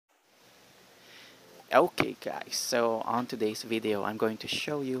Okay guys, so on today's video I'm going to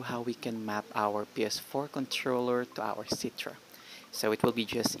show you how we can map our PS4 controller to our Citra. So it will be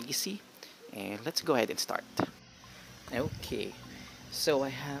just easy, and let's go ahead and start. Okay, so I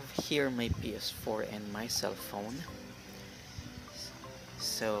have here my PS4 and my cell phone.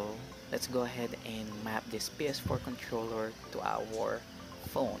 So let's go ahead and map this PS4 controller to our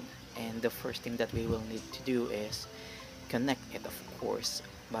phone. And the first thing that we will need to do is connect it, of course,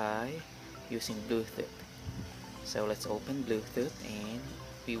 by using Bluetooth. So let's open Bluetooth and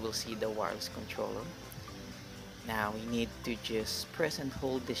we will see the wireless controller. Now we need to just press and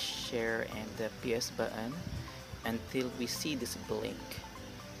hold the share and the PS button until we see this blink.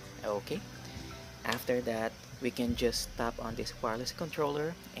 Okay, after that we can just tap on this wireless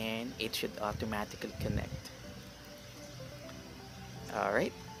controller and it should automatically connect.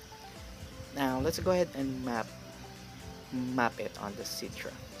 Alright, now let's go ahead and map it on the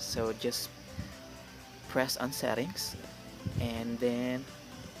Citra. So just press on settings and then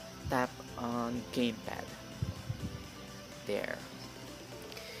tap on gamepad. There.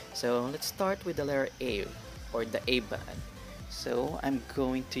 So let's start with the letter A, or the A button. So I'm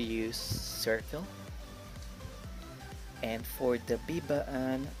going to use circle, and for the B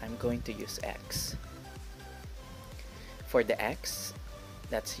button I'm going to use X. For the X,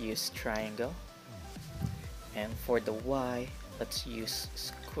 let's use triangle, and for the Y, let's use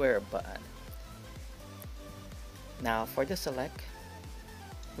square button. Now for the select,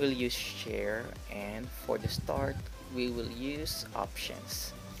 we'll use share, and for the start we will use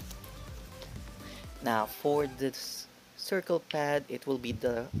options. Now for this circle pad, it will be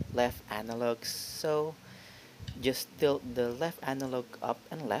the left analog, so just tilt the left analog up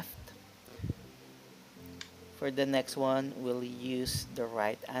and left. For the next one, we'll use the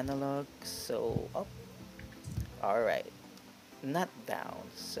right analog, so up. Alright, not down,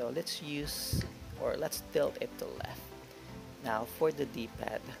 so let's tilt it to left. Now for the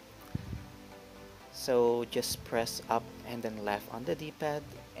D-pad, so just press up and then left on the D-pad,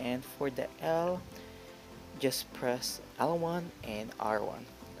 and for the L, just press L1 and R1.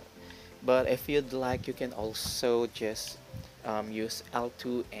 But if you'd like, you can also just use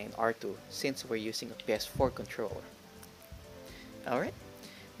L2 and R2 since we're using a PS4 controller. Alright,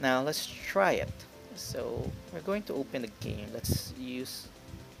 now let's try it. So we're going to open the game. Let's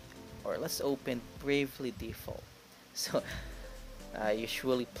open Bravely Default. So I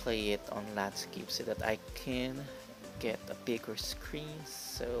usually play it on landscape so that I can get a bigger screen.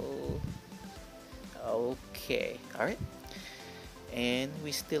 So okay, alright, and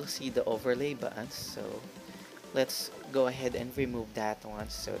we still see the overlay button, so let's go ahead and remove that one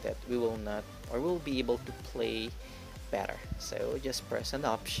so that we will not, or we'll be able to play better. So just press an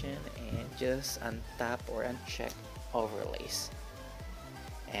option and just untap or uncheck overlays,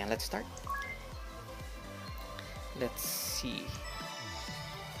 and let's start. Let's see.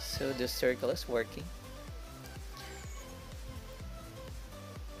 So the circle is working.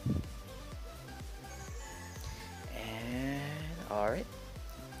 And alright.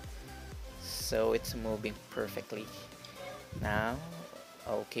 So it's moving perfectly. Now,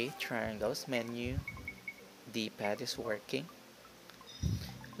 okay, triangles menu. D-pad is working.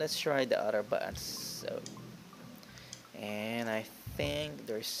 Let's try the other buttons. So, and I think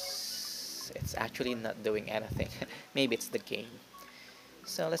it's actually not doing anything. Maybe it's the game.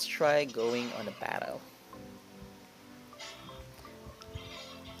 So let's try going on a battle.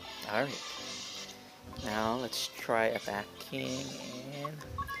 Alright. Now let's try attacking, and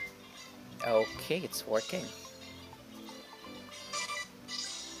okay, it's working.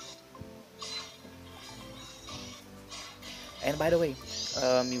 And by the way,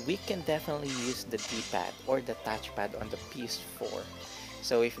 we can definitely use the D-pad or the touchpad on the PS4.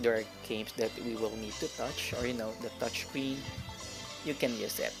 So if there are games that we will need to touch, or the touch screen, you can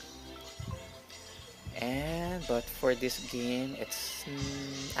use it. But for this game, it's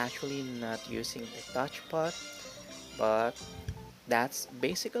actually not using the touchpad, but that's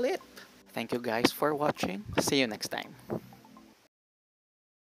basically it. Thank you guys for watching. See you next time.